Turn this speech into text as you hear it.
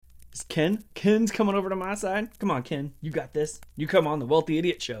Is Ken? Ken's coming over to my side. Come on, Ken. You got this. You come on the Wealthy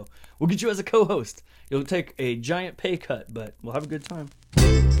Idiot Show. We'll get you as a co-host. You'll take a giant pay cut, but we'll have a good time.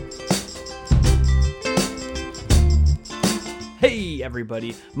 Hey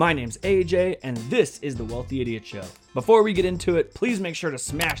everybody, my name's AJ, and this is the Wealthy Idiot Show. Before we get into it, please make sure to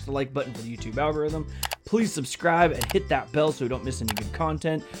smash the like button for the YouTube algorithm. Please subscribe and hit that bell so you don't miss any good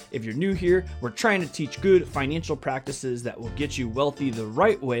content. If you're new here, we're trying to teach good financial practices that will get you wealthy the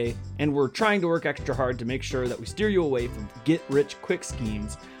right way, and we're trying to work extra hard to make sure that we steer you away from get-rich-quick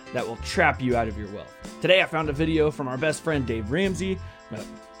schemes that will trap you out of your wealth. Today I found a video from our best friend Dave Ramsey.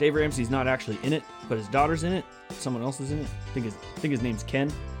 Dave Ramsey's not actually in it, but his daughter's in it. Someone else is in it. I think his name's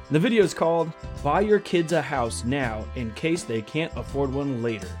Ken. The video is called "Buy Your Kids a House Now in Case They Can't Afford One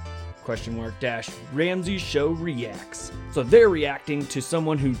Later." Ramsey Show reacts. So they're reacting to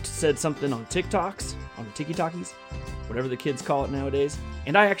someone who said something on TikToks, on the Tiki-Talkies, whatever the kids call it nowadays.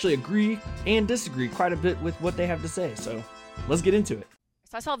 And I actually agree and disagree quite a bit with what they have to say. So let's get into it.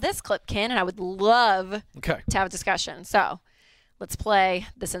 So I saw this clip, Ken, and I would love to have a discussion. So let's play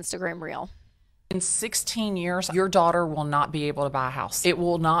this Instagram reel. In 16 years, your daughter will not be able to buy a house. It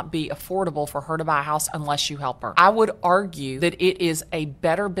will not be affordable for her to buy a house unless you help her. I would argue that it is a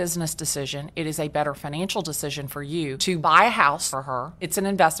better business decision. It is a better financial decision for you to buy a house for her. It's an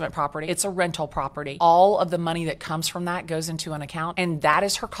investment property. It's a rental property. All of the money that comes from that goes into an account, and that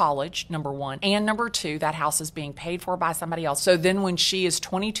is her college, number one. And number two, that house is being paid for by somebody else. So then when she is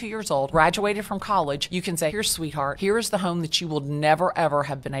 22 years old, graduated from college, you can say, "Here, sweetheart, here is the home that you will never, ever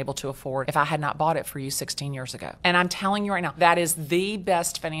have been able to afford if I had not bought it for you 16 years ago." And I'm telling you right now, that is the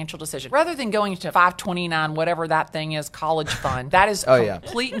best financial decision. Rather than going to 529, whatever that thing is, college fund, that is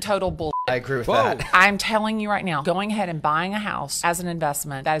complete and total bull. I agree with that. I'm telling you right now, going ahead and buying a house as an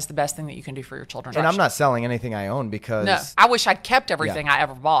investment, that is the best thing that you can do for your children. And I'm not selling anything I own because... No, I wish I'd kept everything I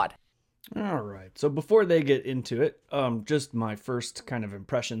ever bought. All right. So before they get into it, just my first kind of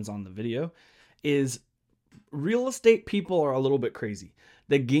impressions on the video is real estate people are a little bit crazy.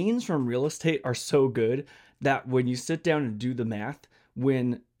 The gains from real estate are so good that when you sit down and do the math,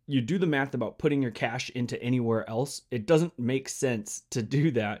 when you do the math about putting your cash into anywhere else, it doesn't make sense to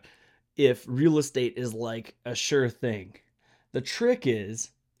do that if real estate is like a sure thing. The trick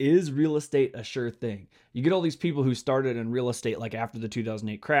is real estate a sure thing? You get all these people who started in real estate like after the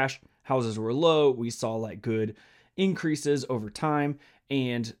 2008 crash, houses were low, we saw like good increases over time.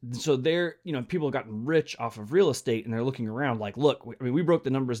 And so people have gotten rich off of real estate, and they're looking around like, look, we broke the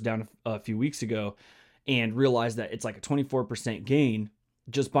numbers down a few weeks ago and realized that it's like a 24% gain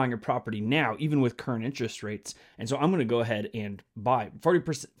just buying a property now, even with current interest rates. And so I'm going to go ahead and buy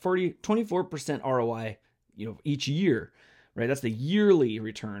 24% ROI, each year, right? That's the yearly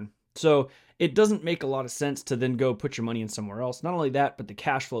return. So it doesn't make a lot of sense to then go put your money in somewhere else. Not only that, but the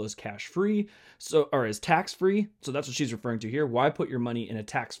cash flow is cash free, or is tax free. So that's what she's referring to here. Why put your money in a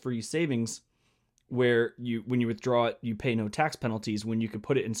tax free savings where when you withdraw it, you pay no tax penalties when you could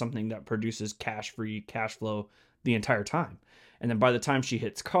put it in something that produces cash free cash flow the entire time? And then by the time she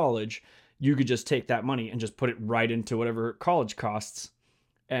hits college, you could just take that money and just put it right into whatever college costs.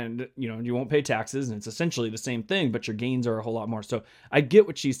 And, you won't pay taxes, and it's essentially the same thing, but your gains are a whole lot more. So I get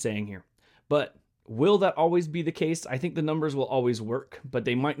what she's saying here, but will that always be the case? I think the numbers will always work, but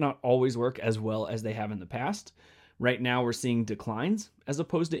they might not always work as well as they have in the past. Right now, we're seeing declines as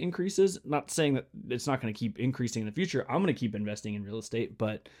opposed to increases. Not saying that it's not going to keep increasing in the future. I'm going to keep investing in real estate,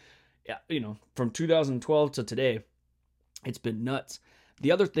 but from 2012 to today, it's been nuts.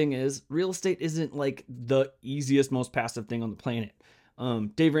 The other thing is real estate isn't like the easiest, most passive thing on the planet.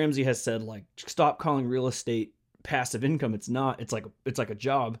 Dave Ramsey has said, like, stop calling real estate passive income. It's not. It's like a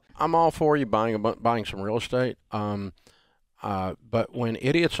job. I'm all for you buying some real estate. But when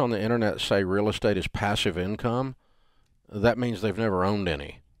idiots on the internet say real estate is passive income, that means they've never owned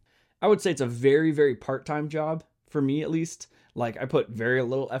any. I would say it's a very, very part-time job for me, at least. Like, I put very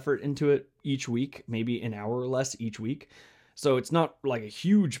little effort into it each week, maybe an hour or less each week. So it's not like a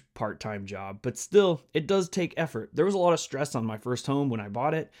huge part-time job, but still, it does take effort. There was a lot of stress on my first home when I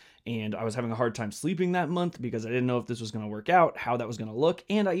bought it, and I was having a hard time sleeping that month because I didn't know if this was going to work out, how that was going to look,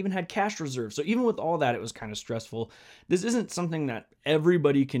 and I even had cash reserves. So even with all that, it was kind of stressful. This isn't something that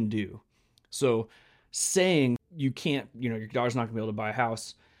everybody can do. So saying you can't, your daughter's not going to be able to buy a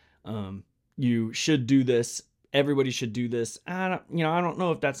house, you should do this, everybody should do this, I don't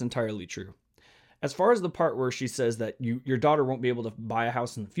know if that's entirely true. As far as the part where she says that your daughter won't be able to buy a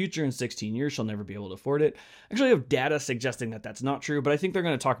house in the future in 16 years, she'll never be able to afford it. Actually, I have data suggesting that that's not true, but I think they're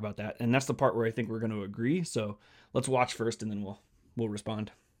going to talk about that. And that's the part where I think we're going to agree. So let's watch first and then we'll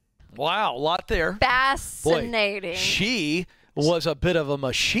respond. Wow, a lot there. Fascinating. Boy, she was a bit of a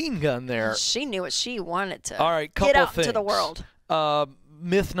machine gun there. She knew what she wanted to. All right, get out things. to the world.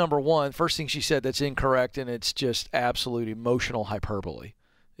 Myth number one, first thing she said that's incorrect, and it's just absolute emotional hyperbole,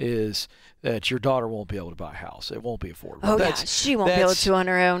 is that your daughter won't be able to buy a house. It won't be affordable. Oh, yeah, she won't be able to on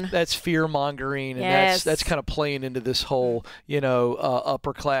her own. That's fear-mongering, and yes. that's kind of playing into this whole,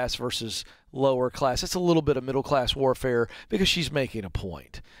 upper class versus lower class. It's a little bit of middle-class warfare because she's making a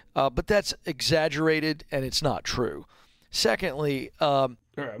point. But that's exaggerated, and it's not true. Secondly... All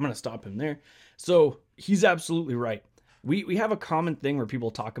right, I'm going to stop him there. So he's absolutely right. We have a common thing where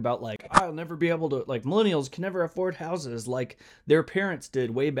people talk about, like, I'll never be able to, like, millennials can never afford houses like their parents did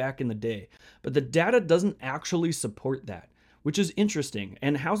way back in the day. But the data doesn't actually support that, which is interesting.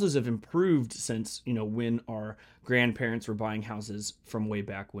 And houses have improved since, when our grandparents were buying houses from way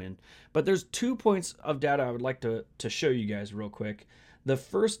back when. But there's 2 points of data I would like to show you guys real quick. The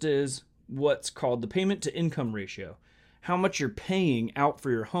first is what's called the payment to income ratio. How much you're paying out for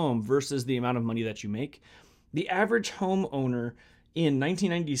your home versus the amount of money that you make. The average homeowner in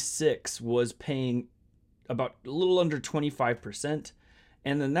 1996 was paying about a little under 25%.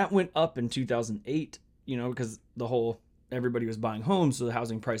 And then that went up in 2008, because everybody was buying homes, so the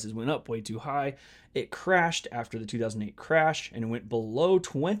housing prices went up way too high. It crashed after the 2008 crash, and it went below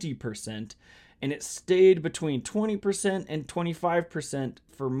 20%, and it stayed between 20% and 25%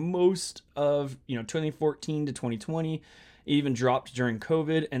 for most of, 2014 to 2020. It even dropped during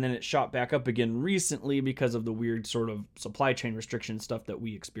COVID, and then it shot back up again recently because of the weird sort of supply chain restriction stuff that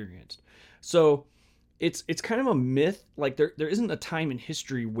we experienced. So it's kind of a myth. Like there isn't a time in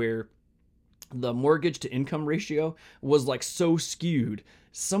history where the mortgage to income ratio was like so skewed.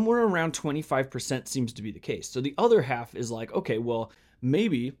 Somewhere around 25% seems to be the case. So the other half is like, okay, well,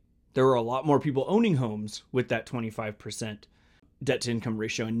 maybe there were a lot more people owning homes with that 25% debt to income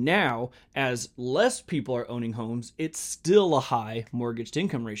ratio. And now, as less people are owning homes, it's still a high mortgage to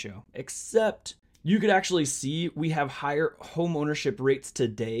income ratio. Except you could actually see we have higher home ownership rates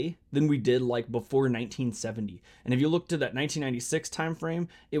today than we did like before 1970. And if you look to that 1996 timeframe,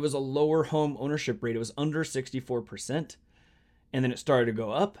 it was a lower home ownership rate. It was under 64%. And then it started to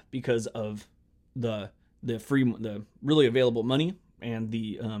go up because of the really available money and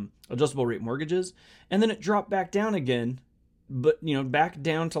the adjustable rate mortgages. And then it dropped back down again, but back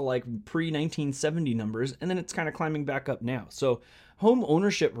down to like pre-1970 numbers, and then it's kind of climbing back up now. So home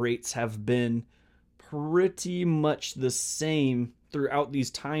ownership rates have been pretty much the same throughout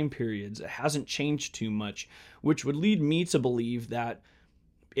these time periods. It hasn't changed too much, which would lead me to believe that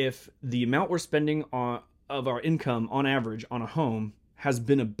if the amount we're spending of our income on average on a home has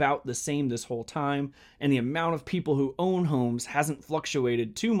been about the same this whole time, and the amount of people who own homes hasn't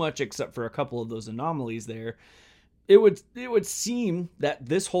fluctuated too much except for a couple of those anomalies there, it would seem that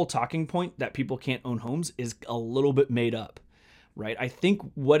this whole talking point that people can't own homes is a little bit made up, right? I think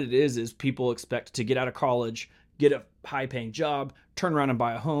what it is people expect to get out of college, get a high-paying job, turn around and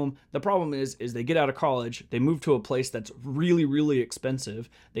buy a home. The problem is they get out of college, they move to a place that's really, really expensive.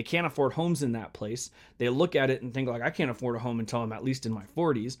 They can't afford homes in that place. They look at it and think like, I can't afford a home until I'm at least in my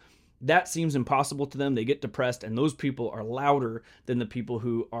 40s. That seems impossible to them. They get depressed, and those people are louder than the people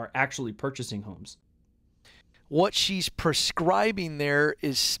who are actually purchasing homes. What she's prescribing there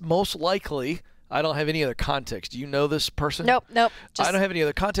is most likely, I don't have any other context. Do you know this person? Nope. I don't have any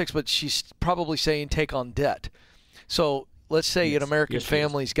other context, but she's probably saying take on debt. So let's say an American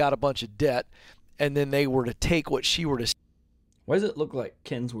family's got a bunch of debt, and then they were to take what she were to... Why does it look like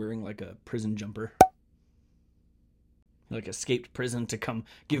Ken's wearing like a prison jumper? Like escaped prison to come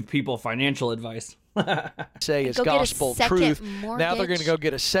give people financial advice. Say is gospel truth. Now they're going to go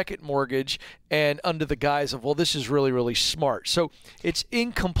get a second mortgage, and under the guise of, well, this is really, really smart. So it's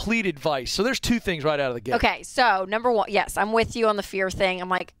incomplete advice. So there's two things right out of the gate. Okay, so number one, yes, I'm with you on the fear thing. I'm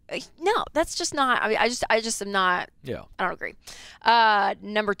like, no, that's just not. I mean, I just am not. Yeah, I don't agree.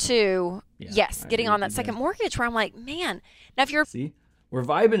 Number two, yes, getting on that second mortgage where I'm like, man, now if you're we're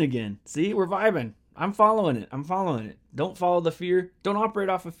vibing again. We're vibing. I'm following it. Don't follow the fear. Don't operate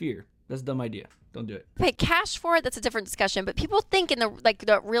off of fear. That's a dumb idea. Don't do it. Pay cash for it. That's a different discussion. But people think in the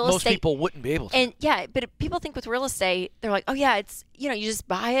real estate. Most people wouldn't be able to. And yeah, but people think with real estate, they're like, oh yeah, it's you just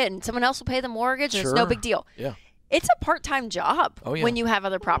buy it and someone else will pay the mortgage and it's no big deal. Yeah. It's a part-time job when you have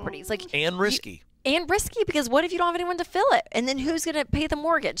other properties, and risky. Because what if you don't have anyone to fill it, and then who's going to pay the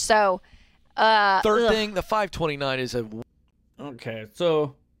mortgage? So, third thing, the 529 is a. Okay,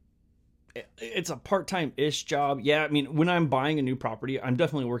 so. It's a part-time-ish job. Yeah, I mean, when I'm buying a new property, I'm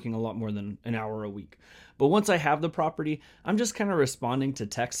definitely working a lot more than an hour a week. But once I have the property, I'm just kind of responding to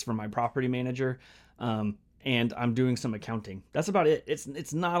texts from my property manager, and I'm doing some accounting. That's about it.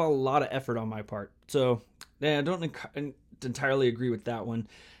 It's not a lot of effort on my part. So, yeah, entirely agree with that one.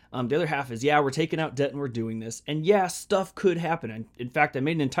 The other half is, yeah, we're taking out debt and we're doing this. And yeah, stuff could happen. And in fact, I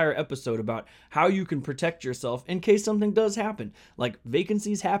made an entire episode about how you can protect yourself in case something does happen. Like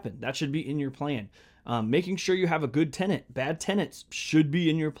vacancies happen. That should be in your plan. Making sure you have a good tenant. Bad tenants should be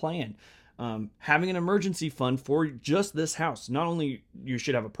in your plan. Having an emergency fund for just this house. Not only you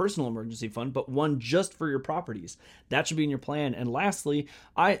should have a personal emergency fund, but one just for your properties. That should be in your plan. And lastly,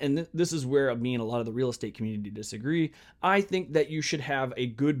 this is where me and a lot of the real estate community disagree. I think that you should have a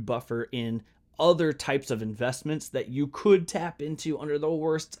good buffer in other types of investments that you could tap into under the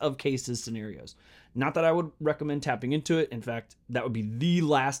worst of cases scenarios. Not that I would recommend tapping into it. In fact, that would be the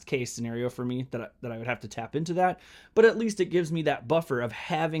last case scenario for me that I would have to tap into that. But at least it gives me that buffer of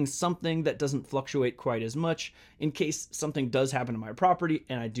having something that doesn't fluctuate quite as much in case something does happen to my property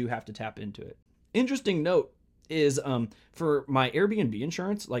and I do have to tap into it. Interesting note is for my Airbnb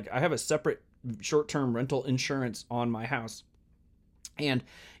insurance, like I have a separate short-term rental insurance on my house. And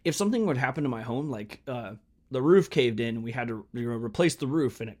if something would happen to my home, like the roof caved in and we had to replace the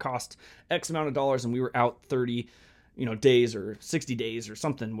roof and it cost X amount of dollars and we were out 30 days or 60 days or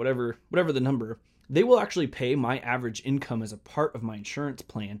something, whatever the number, they will actually pay my average income as a part of my insurance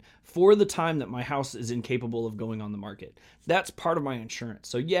plan for the time that my house is incapable of going on the market. That's part of my insurance.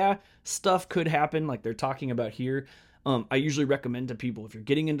 So yeah, stuff could happen like they're talking about here. I usually recommend to people, if you're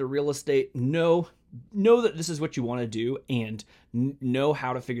getting into real estate, know that this is what you want to do and know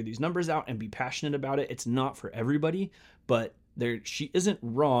how to figure these numbers out and be passionate about it. It's not for everybody, but she isn't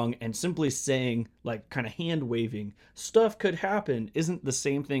wrong, and simply saying, like, kind of hand waving stuff could happen isn't the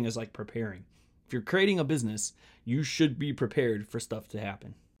same thing as like preparing. If you're creating a business, you should be prepared for stuff to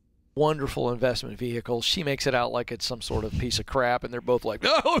happen. Wonderful investment vehicle. She makes it out like it's some sort of piece of crap, and they're both like,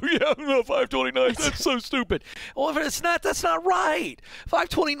 "Oh yeah, no, 529. That's so stupid." Well, if it's not, that's not right.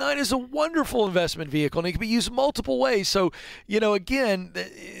 529 is a wonderful investment vehicle, and it can be used multiple ways. So, again,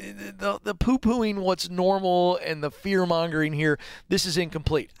 the poo-pooing what's normal and the fear-mongering here, this is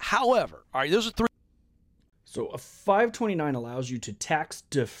incomplete. However, all right, those are three. So a 529 allows you to tax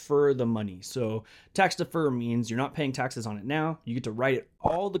defer the money. So tax defer means you're not paying taxes on it now. You get to write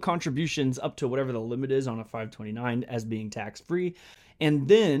all the contributions up to whatever the limit is on a 529 as being tax-free. And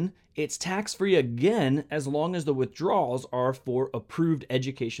then it's tax-free again as long as the withdrawals are for approved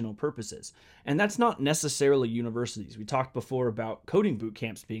educational purposes. And that's not necessarily universities. We talked before about coding boot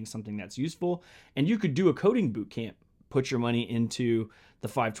camps being something that's useful. And you could do a coding boot camp, put your money into the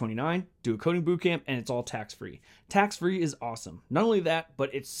 529, do a coding boot camp, and it's all tax-free. Tax-free is awesome. Not only that,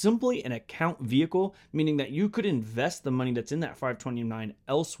 but it's simply an account vehicle, meaning that you could invest the money that's in that 529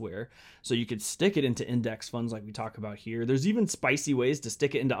 elsewhere. So you could stick it into index funds like we talk about here. There's even spicy ways to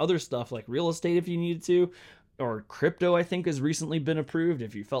stick it into other stuff like real estate if you needed to, or crypto, I think, has recently been approved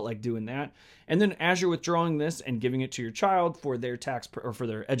if you felt like doing that. And then as you're withdrawing this and giving it to your child for their or for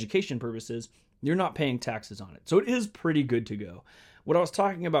their education purposes, you're not paying taxes on it. So it is pretty good to go. What I was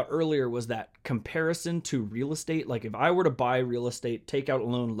talking about earlier was that comparison to real estate. Like if I were to buy real estate, take out a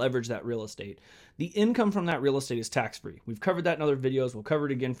loan, leverage that real estate, the income from that real estate is tax-free. We've covered that in other videos. We'll cover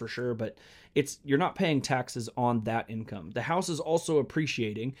it again for sure, but you're not paying taxes on that income. The house is also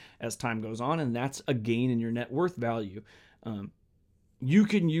appreciating as time goes on, and that's a gain in your net worth value. You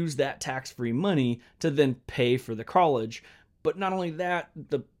can use that tax-free money to then pay for the college. But not only that,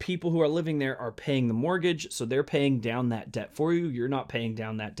 the people who are living there are paying the mortgage, so they're paying down that debt for you. You're not paying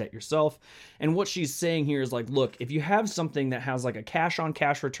down that debt yourself. And what she's saying here is like, look, if you have something that has like a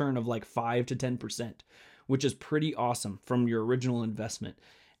cash-on-cash return of like 5 to 10%, which is pretty awesome from your original investment,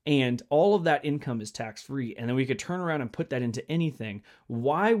 and all of that income is tax-free, and then we could turn around and put that into anything,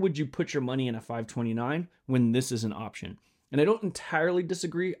 why would you put your money in a 529 when this is an option? And I don't entirely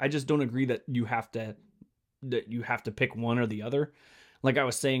disagree. I just don't agree that you have to pick one or the other. Like I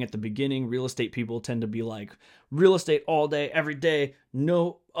was saying at the beginning, real estate people tend to be like, real estate all day, every day,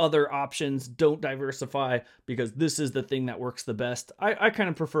 no other options, don't diversify because this is the thing that works the best. I kind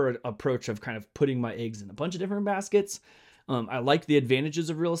of prefer an approach of kind of putting my eggs in a bunch of different baskets. I like the advantages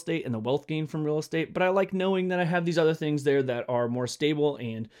of real estate and the wealth gain from real estate, but I like knowing that I have these other things there that are more stable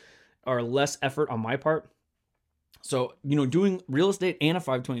and are less effort on my part. So, doing real estate and a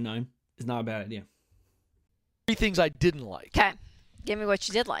 529 is not a bad idea. Three things I didn't like. Okay. Give me what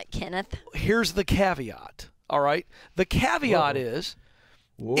you did like, Kenneth. Here's the caveat. All right. The caveat is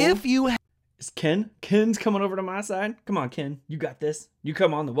if you is Ken's coming over to my side. Come on, Ken. You got this. You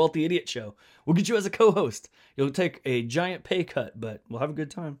come on the Wealthy Idiot Show. We'll get you as a co-host. You'll take a giant pay cut, but we'll have a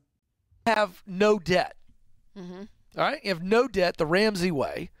good time. Have no debt. Mm-hmm. All right. You have no debt the Ramsey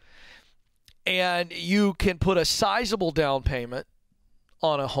way. And you can put a sizable down payment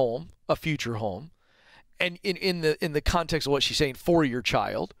on a home, a future home. and in the context of what she's saying, for your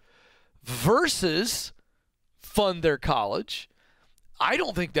child versus fund their college. I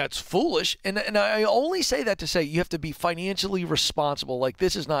don't think that's foolish. And I only say that to say you have to be financially responsible. Like,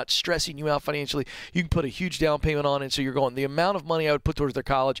 this is not stressing you out financially. You can put a huge down payment on it. So you're going, the amount of money I would put towards their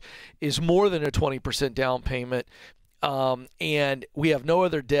college is more than a 20% down payment. And we have no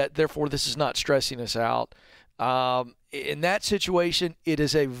other debt. Therefore, this is not stressing us out. In that situation, it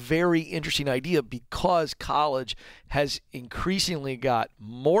is a very interesting idea because college has increasingly got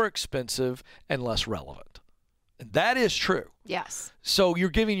more expensive and less relevant. That is true. Yes. So you're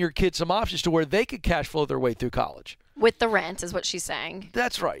giving your kids some options to where they could cash flow their way through college. With the rent is what she's saying.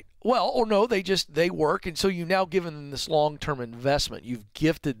 That's right. Well, or no, they work, and so you've now given them this long-term investment. You've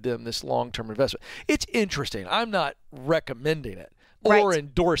gifted them this long-term investment. It's interesting. I'm not recommending it or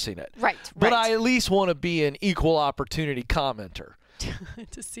endorsing it. Right. But I at least want to be an equal opportunity commenter.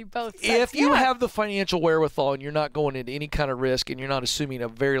 To see both sides. If you have the financial wherewithal and you're not going into any kind of risk and you're not assuming a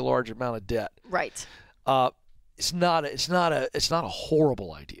very large amount of debt. Right. It's not a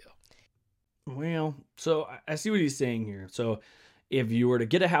horrible idea. Well, so I see what he's saying here. So if you were to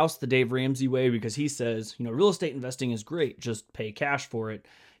get a house the Dave Ramsey way, because he says, real estate investing is great, just pay cash for it.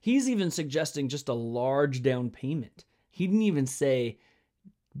 He's even suggesting just a large down payment. He didn't even say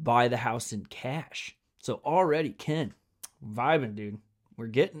buy the house in cash. So already, Ken, vibing, dude. We're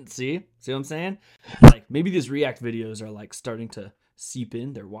getting, see what I'm saying? Like, maybe these React videos are like starting to seep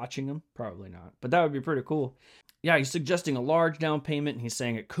in. They're watching them. Probably not, but that would be pretty cool. Yeah, he's suggesting a large down payment, and he's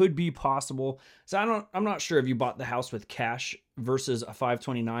saying it could be possible. So I'm not sure if you bought the house with cash versus a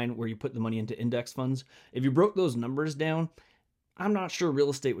 529 where you put the money into index funds. If you broke those numbers down, I'm not sure real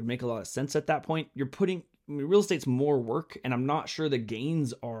estate would make a lot of sense at that point. Real estate's more work, and I'm not sure the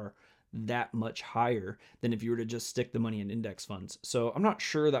gains are that much higher than if you were to just stick the money in index funds. So I'm not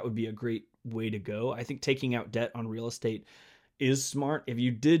sure that would be a great way to go. I think taking out debt on real estate is smart. If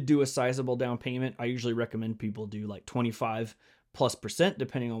you did do a sizable down payment, I usually recommend people do like 25+%,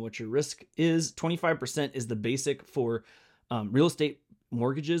 depending on what your risk is. 25% is the basic for real estate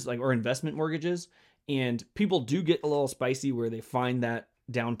mortgages, or investment mortgages. And people do get a little spicy where they find that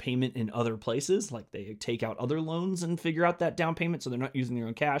down payment in other places, like they take out other loans and figure out that down payment, so they're not using their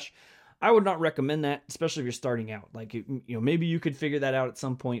own cash. I would not recommend that, especially if you're starting out. Like, maybe you could figure that out at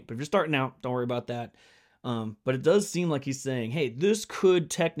some point, but if you're starting out, don't worry about that. But it does seem like he's saying, hey, this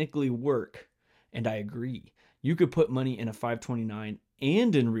could technically work. And I agree. You could put money in a 529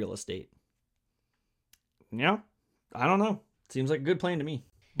 and in real estate. Yeah, I don't know. Seems like a good plan to me.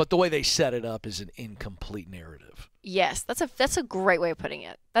 But the way they set it up is an incomplete narrative. Yes, that's a great way of putting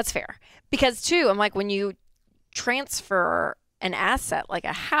it. That's fair. Because, too, I'm like, when you transfer an asset like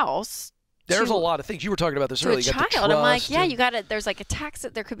a house, there's a lot of things. You were talking about this earlier. To a child, I'm like, yeah, you got it. There's like a tax.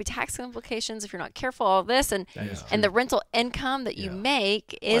 There could be tax implications if you're not careful. All of this, and the rental income that you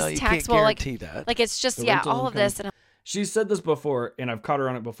make is taxable. Can't guarantee that. Like it's just all of this. And she said this before, and I've caught her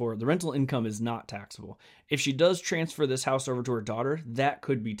on it before. The rental income is not taxable. If she does transfer this house over to her daughter, that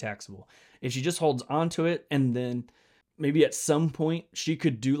could be taxable. If she just holds on to it, and then maybe at some point she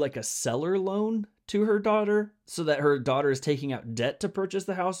could do like a seller loan to her daughter, so that her daughter is taking out debt to purchase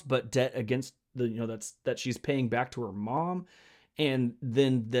the house, but debt against that she's paying back to her mom, and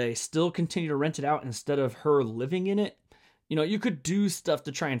then they still continue to rent it out instead of her living in it. You could do stuff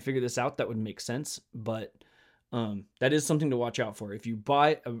to try and figure this out that would make sense, but that is something to watch out for. If you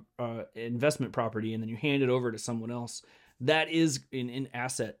buy a investment property and then you hand it over to someone else, that is an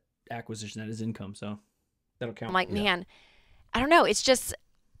asset acquisition. That is income, so that'll count. I'm like, man, I don't know. It's just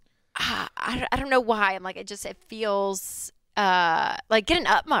I don't know why. I'm like, it feels like get an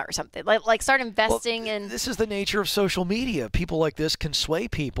UPMA or something. Like start investing in. This is the nature of social media. People like this can sway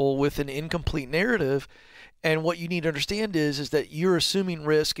people with an incomplete narrative. And what you need to understand is that you're assuming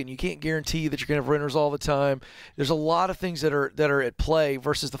risk, and you can't guarantee that you're going to have renters all the time. There's a lot of things that are at play.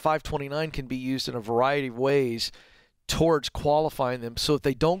 Versus the 529 can be used in a variety of ways towards qualifying them. So if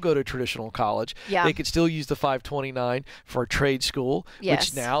they don't go to traditional college, they could still use the 529 for a trade school,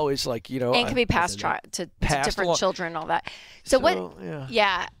 which now is like, and can be passed to different children and all that. So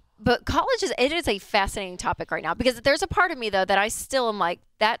but college is a fascinating topic right now, because there's a part of me though that I still am like,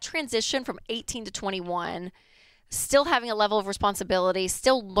 that transition from 18 to 21, still having a level of responsibility,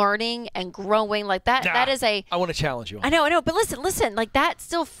 still learning and growing, like that. That is I want to challenge you. I know, but listen, like that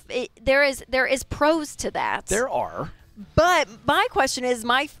still there is pros to that. There are. But my question is,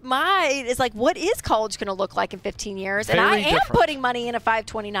 my is like, what is college going to look like in 15 years? Very and I different. am putting money in a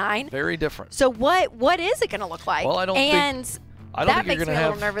 529. Very different. So what is it going to look like? Well, I don't think that makes me a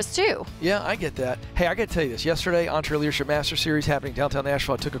little nervous too. Yeah, I get that. Hey, I got to tell you this. Yesterday, Entree Leadership Master Series happening downtown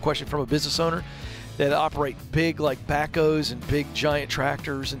Nashville. I took a question from a business owner that operate big like backhoes and big giant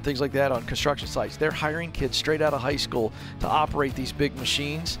tractors and things like that on construction sites. They're hiring kids straight out of high school to operate these big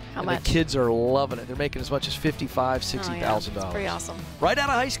machines. How much? The kids are loving it. They're making as much as $55,000, $60,000. That's pretty awesome. Right out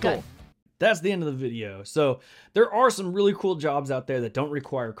of high school. Good. That's the end of the video. So there are some really cool jobs out there that don't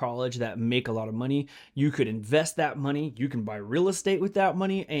require college that make a lot of money. You could invest that money. You can buy real estate with that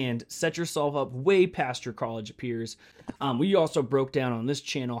money and set yourself up way past your college peers. We also broke down on this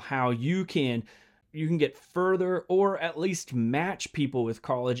channel how you can get further or at least match people with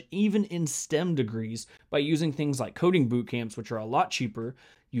college, even in STEM degrees, by using things like coding boot camps, which are a lot cheaper.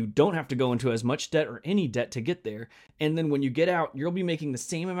 You don't have to go into as much debt or any debt to get there. And then when you get out, you'll be making the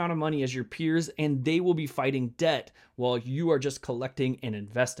same amount of money as your peers, and they will be fighting debt while you are just collecting and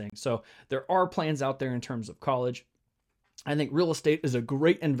investing. So there are plans out there in terms of college. I think real estate is a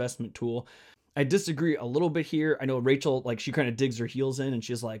great investment tool. I disagree a little bit here. I know Rachel, like, she kind of digs her heels in and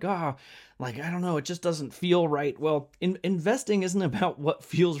she's like, I don't know, it just doesn't feel right. Well, investing isn't about what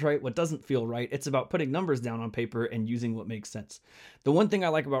feels right, what doesn't feel right. It's about putting numbers down on paper and using what makes sense. The one thing I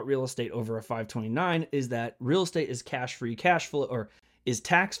like about real estate over a 529 is that real estate is cash-free cash flow, or is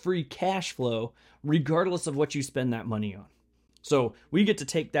tax-free cash flow, regardless of what you spend that money on. So we get to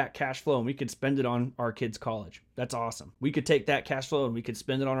take that cash flow and we could spend it on our kids' college. That's awesome. We could take that cash flow and we could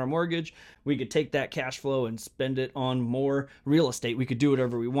spend it on our mortgage. We could take that cash flow and spend it on more real estate. We could do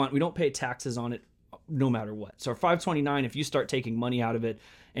whatever we want. We don't pay taxes on it no matter what. So 529, if you start taking money out of it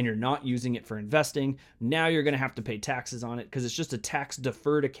and you're not using it for investing, now you're going to have to pay taxes on it because it's just a tax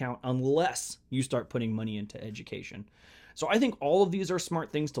deferred account unless you start putting money into education. So I think all of these are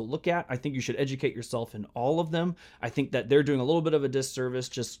smart things to look at. I think you should educate yourself in all of them. I think that they're doing a little bit of a disservice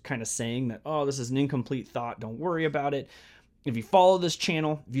just kind of saying that, oh, this is an incomplete thought, don't worry about it. If you follow this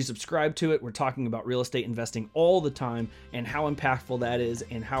channel, if you subscribe to it, we're talking about real estate investing all the time and how impactful that is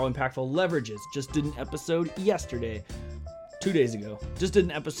and how impactful leverage is. Just did an episode 2 days ago. Just did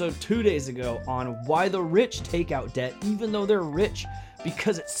an episode 2 days ago on why the rich take out debt even though they're rich,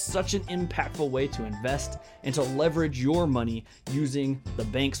 because it's such an impactful way to invest and to leverage your money using the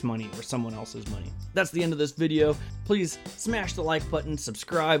bank's money or someone else's money. That's the end of this video. Please smash the like button,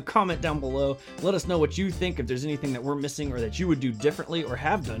 subscribe, comment down below. Let us know what you think, if there's anything that we're missing or that you would do differently or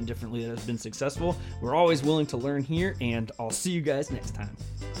have done differently that has been successful. We're always willing to learn here, and I'll see you guys next time.